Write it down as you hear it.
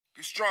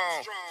Be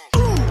strong.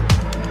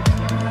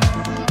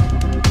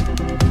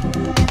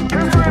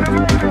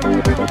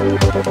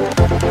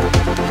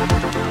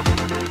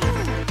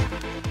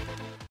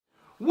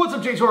 What's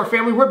up, J2R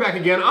family? We're back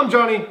again. I'm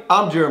Johnny.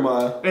 I'm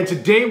Jeremiah. And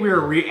today we are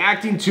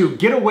reacting to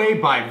Get Away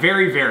by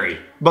VERIVERY.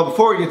 But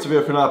before we get to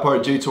it, if you're not part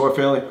of J2R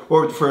family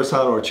or the first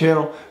time to our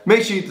channel,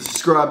 make sure you hit the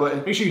subscribe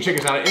button. Make sure you check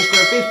us out on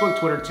Instagram, Facebook,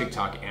 Twitter,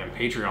 TikTok, and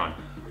Patreon.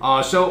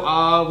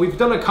 We've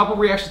done a couple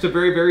reactions to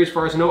VERIVERY as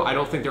far as I know. I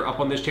don't think they're up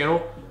on this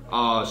channel.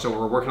 So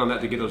we're working on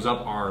that to get those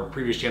up. Our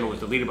previous channel was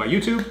deleted by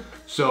YouTube.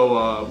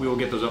 So we will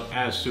get those up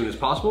as soon as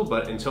possible.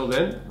 But until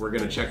then, we're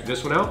gonna check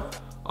this one out.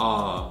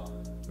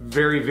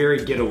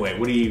 VERIVERY Get Away.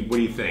 What do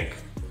you think?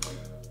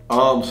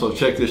 So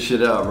check this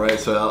shit out, right?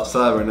 So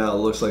outside right now, it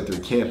looks like they're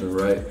camping,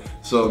 right?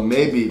 So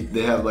maybe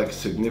they have like a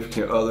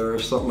significant other or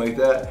something like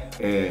that,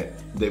 and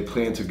they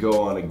plan to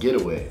go on a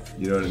getaway.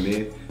 You know what I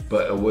mean?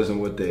 But it wasn't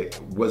what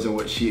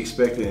she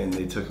expected, and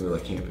they took her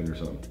like camping or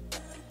something.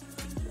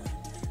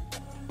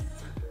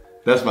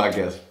 That's my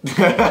guess.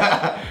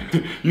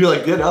 You're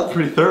like, yeah, that was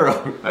pretty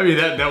thorough. I mean,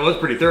 that was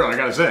pretty thorough, I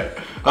gotta say.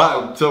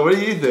 So what do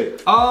you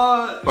think?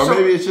 Or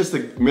maybe it's just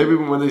maybe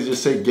when they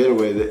just say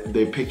getaway,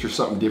 they picture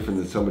something different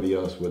than somebody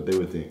else, what they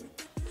would think.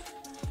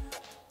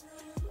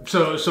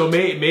 So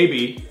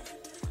maybe,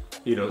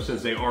 you know,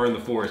 since they are in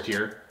the forest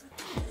here,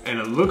 and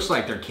it looks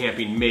like they're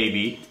camping,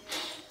 maybe,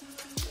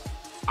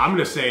 I'm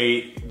gonna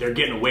say they're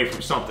getting away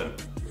from something.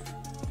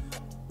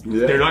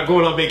 Yeah. They're not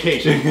going on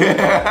vacation.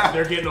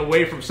 They're getting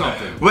away from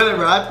something.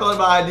 Whatever, I thought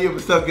my idea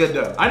was so good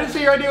though. I didn't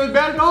say your idea was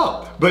bad at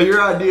all. But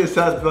your idea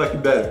sounds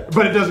fucking better.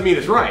 But it doesn't mean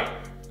it's right.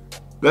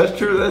 That's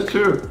true, that's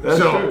true. That's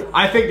true.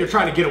 I think they're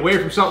trying to get away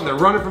from something, they're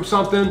running from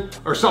something,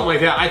 or something like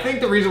that. I think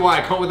the reason why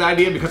I come up with the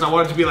idea because I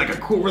want it to be like a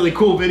cool, really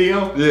cool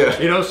video. Yeah.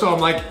 You know, so I'm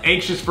like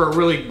anxious for a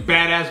really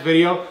badass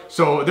video.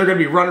 So they're gonna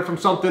be running from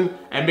something,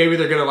 and maybe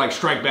they're gonna like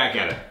strike back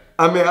at it.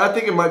 I mean, I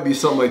think it might be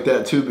something like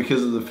that too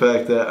because of the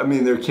fact that, I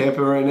mean, they're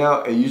camping right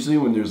now, and usually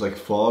when there's like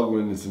fog,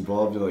 when it's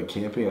involved in like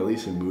camping, at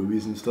least in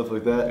movies and stuff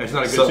like that. It's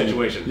not a good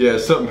situation. Yeah,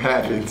 something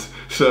happens.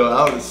 So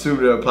I would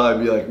assume it would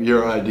probably be like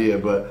your idea,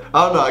 but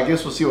I don't know, I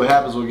guess we'll see what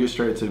happens. We'll get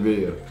straight to the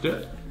video.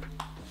 Good.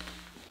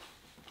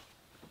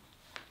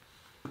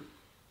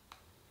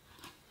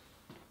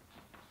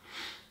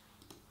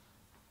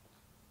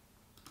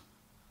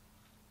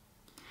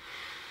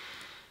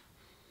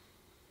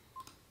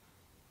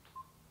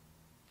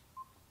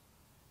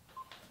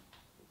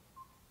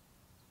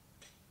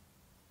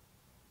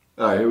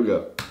 All right, here we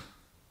go.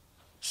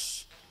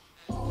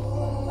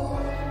 Oh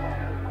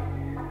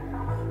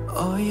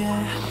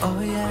yeah, oh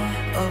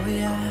yeah, oh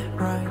yeah,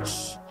 right.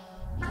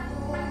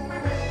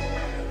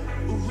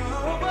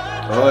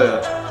 Oh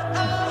yeah.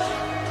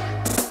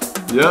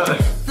 Yeah.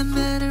 The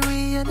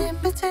memory and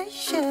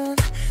invitation.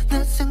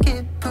 낯선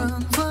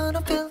기분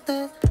wanna build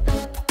it.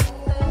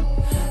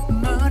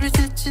 말을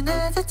듣진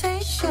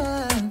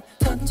hesitation.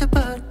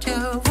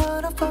 던져버려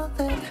wanna fall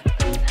it.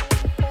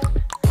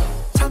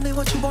 Tell me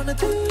what you wanna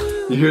do.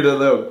 You hear that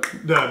though?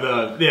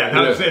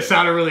 It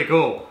sounded really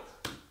cool.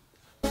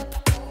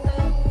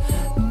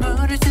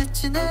 말을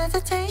듣진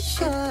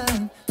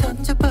hesitation.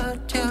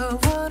 던져버려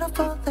wanna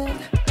fall it.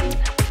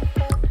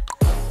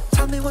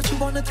 Tell me what you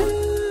wanna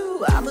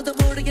do. 아무도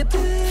모르게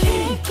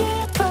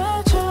깊게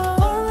빠져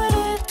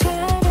already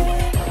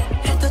dead.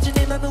 흩어진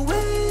내 맘은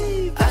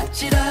wave.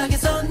 아찔하게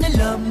손을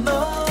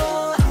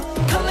넘어.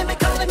 Calling me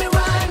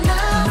right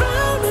now.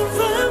 Round and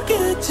round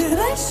끝을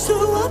알 수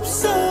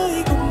없어.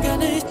 이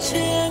공간을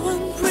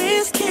채운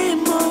risky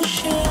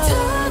motion.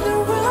 Turn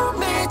around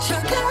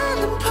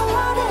미쳐가는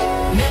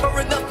party.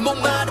 Never enough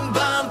목마른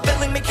밤.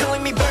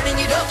 Killing me, burning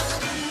it up.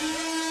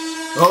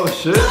 Oh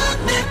shit.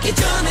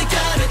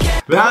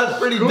 That was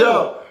pretty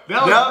dope.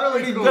 That was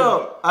really cool.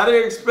 Dope. I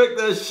didn't expect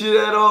that shit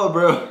at all,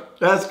 bro.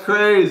 That's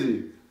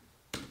crazy.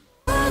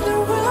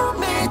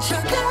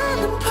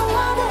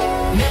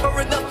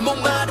 Never enough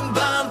목마른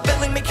밤.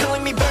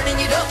 Killing me, burning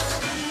it up.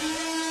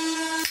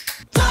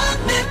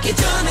 늦기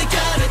전에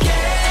gotta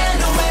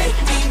get away.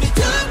 이미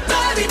두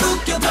발이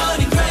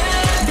묶여버린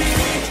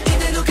gravity.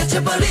 이대로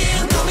갇혀버린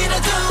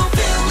꿈이라도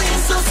feeling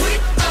so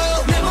sweet.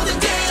 Oh, 내 모든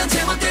게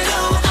제멋대로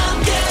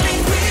I'm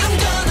getting free. I'm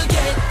gonna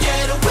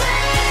get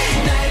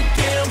away. 날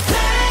get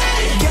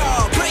away. Yo,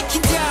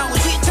 breaking down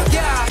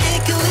지쳐가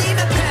이끌리는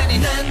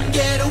팬이 난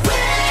get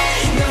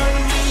away. 널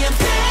위한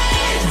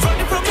pain.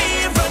 Running from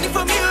me, running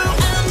from you.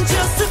 I'm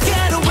just a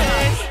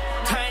getaway.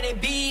 타인의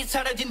빛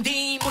사라진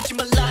뒤 묻지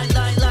마 lie.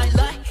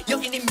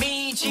 여긴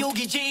이미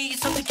지옥이지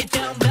선택해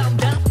down.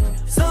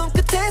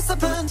 손끝에서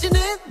번지는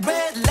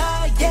red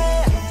light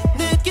yeah.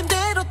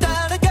 느낌대로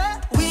따라가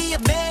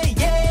위험해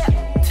yeah.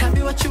 Tell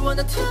me what you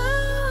wanna do.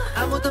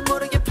 아무도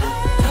모르게 play.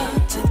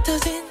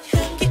 짙어진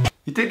향기.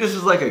 You think this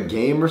is like a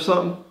game or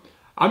something?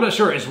 I'm not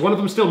sure. Is one of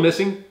them still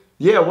missing?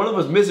 Yeah, one of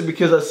them's missing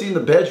because I seen the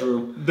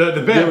bedroom.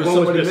 The bed there was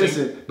somebody was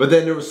missing. but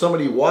then there was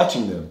somebody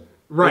watching them.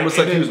 Right. Almost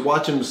like he was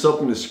watching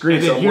himself on the screen.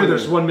 And then here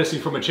there's one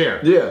missing from a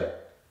chair. Yeah.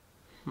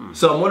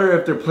 So I'm wondering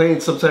if they're playing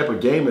some type of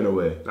game in a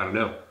way. I don't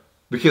know.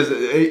 Because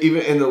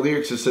even in the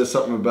lyrics it says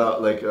something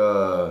about like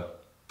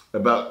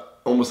about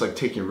almost like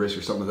taking risks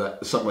or something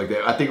like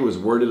that. I think it was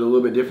worded a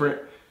little bit different,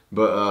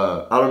 but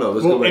I don't know.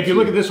 Let's go back if you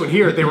look at this one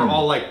here, they were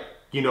all like,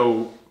 you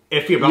know,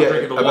 iffy about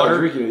drinking the water.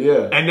 Drinking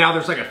it, and now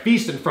there's like a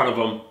feast in front of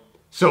them.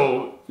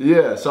 So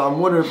yeah, so I'm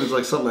wondering if it's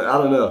like something, I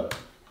don't know.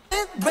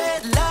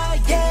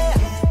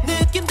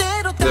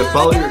 Yeah,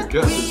 follow your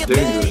gut, it's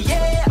dangerous.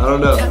 I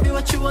don't know.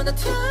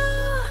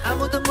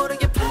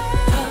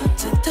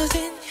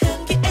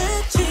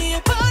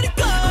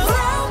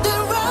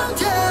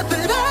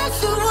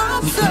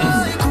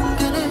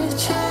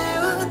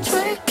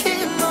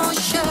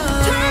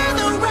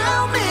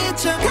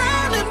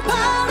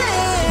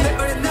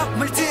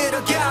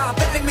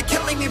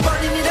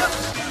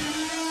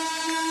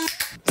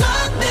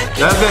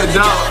 That's that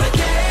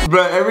dog.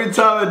 Bro, every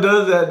time it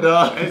does that,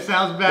 dog. It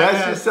sounds bad.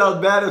 That shit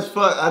sounds bad as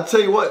fuck. I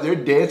tell you what, their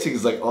dancing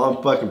is like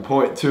on fucking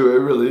point too. It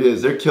really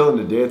is. They're killing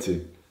the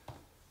dancing.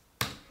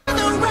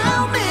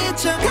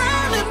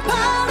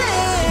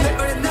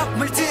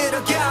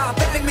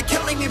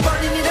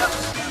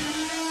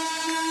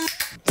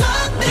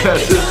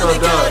 That's just so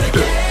dog.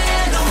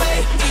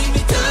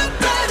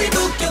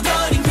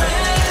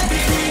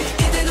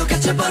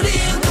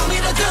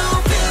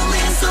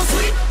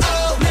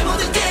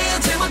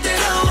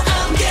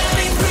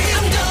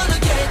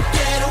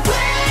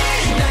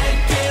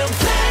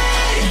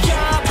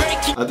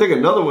 I think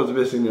another one's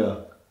missing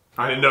now.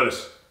 I didn't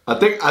notice. I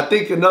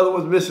think another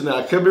one's missing now.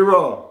 I could be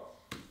wrong.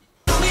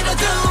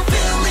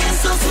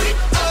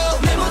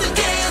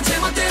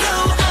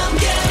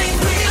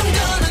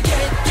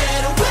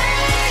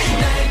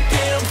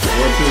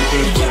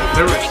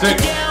 There were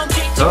 6.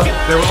 Huh?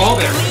 They were all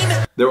there.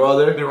 They were all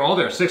there? They were all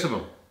there. 6 of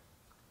them.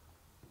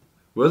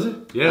 Was it?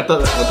 Yeah. I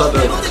thought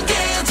that.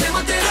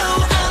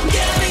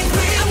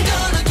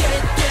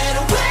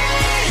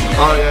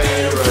 Oh yeah,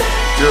 you're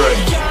right. You're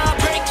right.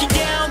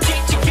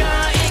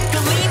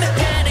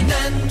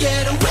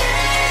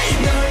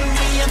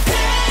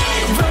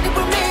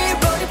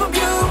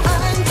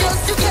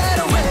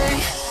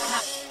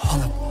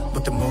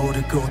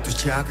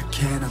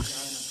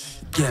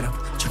 Get up,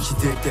 정신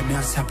들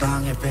때면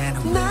사방에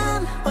venom.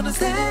 난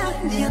어느새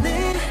네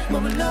안에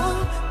머물러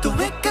또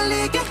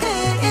헷갈리게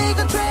해.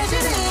 이건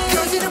tragedy.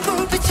 꺼지는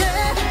불빛에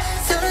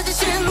사라진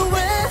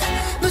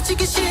실루엣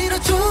놓치기 싫어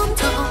좀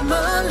더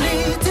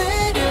멀리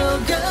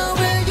데려가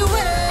where you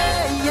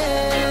at.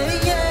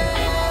 Yeah,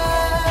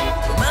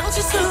 yeah.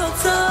 멈출 수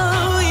없어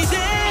이제.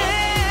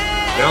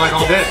 They're like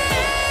all dead.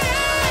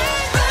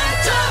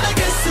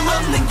 빠져나갈 수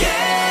없는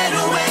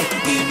getaway.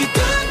 이미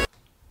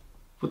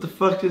What the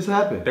fuck just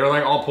happened? They were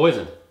like all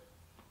poisoned.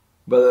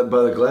 By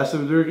the glass they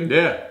were drinking?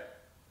 Yeah.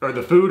 Or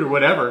the food or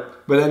whatever.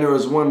 But then there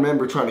was one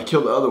member trying to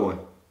kill the other one.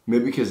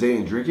 Maybe because they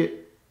didn't drink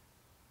it?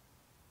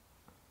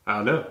 I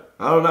don't know.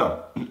 I don't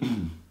know.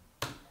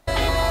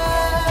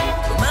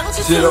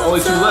 See, there are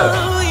only 2 left.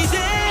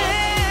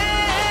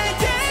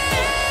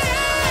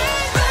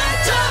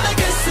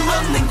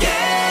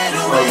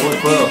 Oh,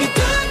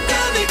 1-12.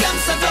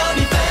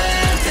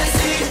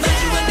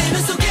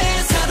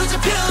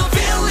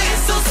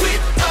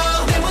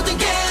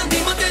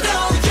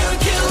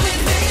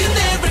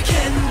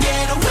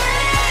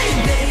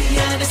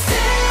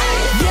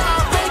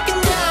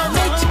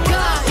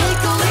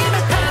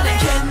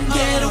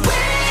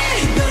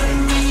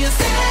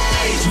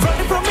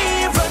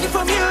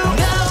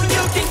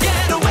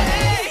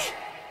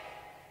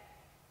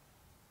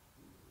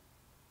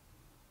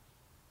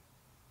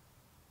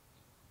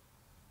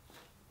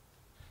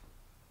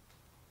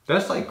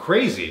 That's like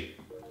crazy.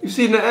 You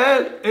seen the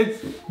ad?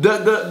 It's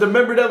the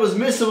member that was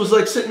missing was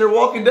like sitting there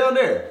walking down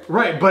there.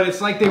 right, but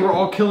it's like they were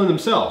all killing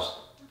themselves.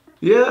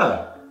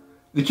 Yeah.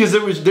 Because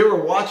they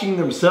were watching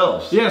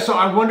themselves. Yeah, so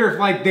I wonder if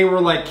like they were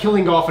like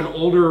killing off an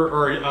older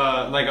or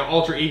like an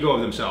alter ego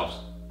of themselves.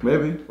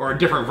 Maybe. Or a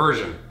different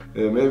version.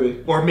 Yeah,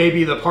 maybe. Or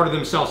maybe the part of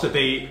themselves that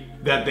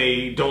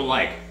they don't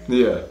like.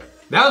 Yeah.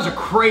 That was a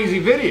crazy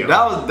video.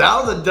 That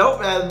was a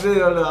dope ass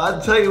video though. I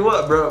tell you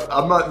what, bro.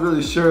 I'm not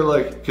really sure,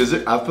 like, cause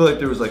I feel like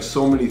there was like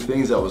so many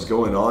things that was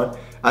going on.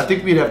 I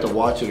think we'd have to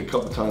watch it a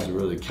couple times to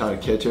really kind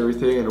of catch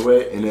everything in a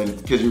way, and then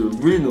because you're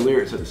reading the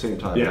lyrics at the same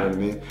time. Yeah. You know what I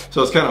mean?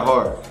 So it's kind of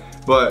hard.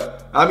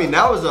 But I mean,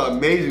 that was an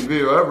amazing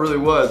video. It really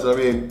was. I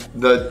mean,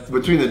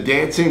 between the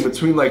dancing,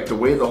 between like the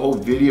way the whole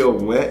video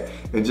went,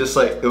 and just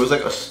like it was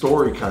like a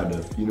story kind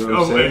of. You know what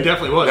I'm saying? It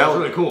definitely was. That was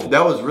really cool.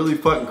 That was really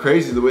fucking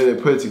crazy the way they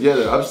put it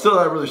together. I'm still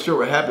not really sure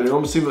what happened. It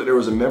almost seemed like there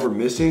was a member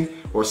missing,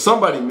 or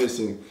somebody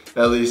missing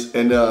at least.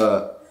 And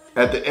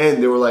at the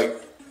end, they were like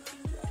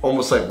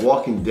almost like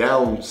walking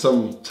down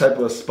some type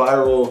of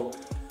spiral.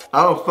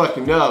 I don't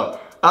fucking know.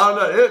 I don't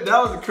know,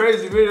 that was a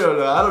crazy video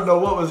though. I don't know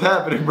what was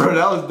happening, bro.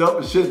 That was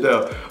dope as shit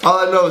though. All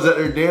I know is that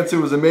their dancing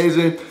was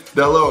amazing.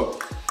 That little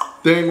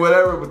thing,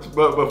 whatever,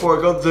 but before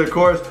it goes to the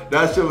chorus,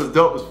 that shit was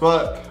dope as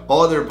fuck.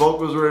 All their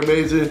vocals were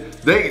amazing.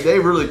 They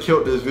really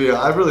killed this video.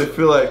 I really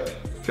feel like,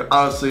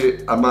 honestly,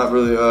 I'm not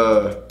really,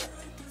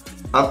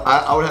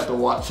 I would have to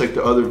watch like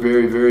the other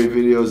very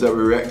videos that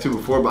we react to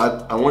before,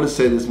 but I want to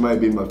say this might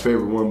be my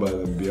favorite one by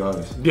them, to be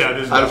honest. Yeah, I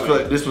just feel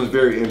like this one's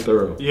very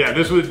thorough. Yeah,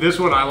 this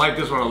one, I like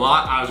this one a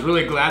lot. I was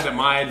really glad that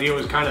my idea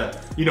was kind of,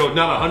 you know,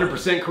 not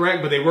 100%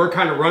 correct, but they were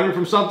kind of running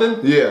from something.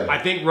 Yeah. I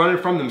think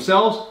running from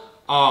themselves.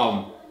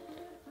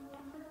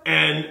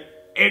 And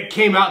it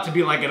came out to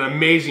be like an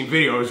amazing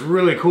video. It was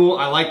really cool.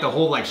 I like the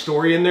whole like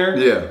story in there.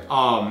 Yeah.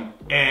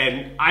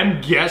 And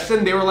I'm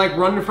guessing they were like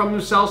running from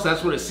themselves.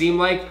 That's what it seemed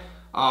like.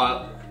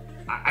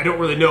 I don't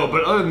really know,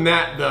 but other than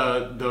that,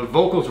 the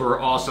vocals were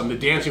awesome. The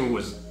dancing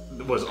was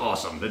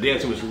awesome. The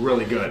dancing was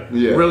really good.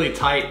 Yeah. Really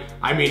tight.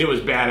 I mean, it was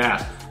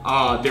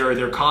badass.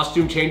 Their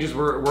costume changes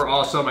were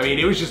awesome. I mean,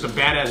 it was just a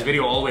badass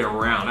video all the way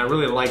around. I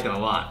really liked it a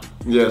lot.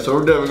 Yeah, so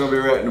we're definitely gonna be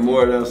reacting to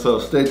more of them, so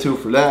stay tuned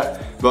for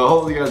that. But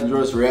hopefully you guys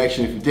enjoyed this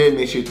reaction. If you did,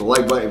 make sure you hit the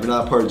like button. If you're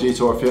not part of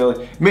G.B.T.B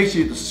family, make sure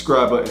you hit the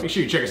subscribe button. Make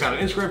sure you check us out on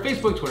Instagram,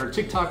 Facebook, Twitter,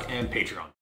 TikTok, and Patreon.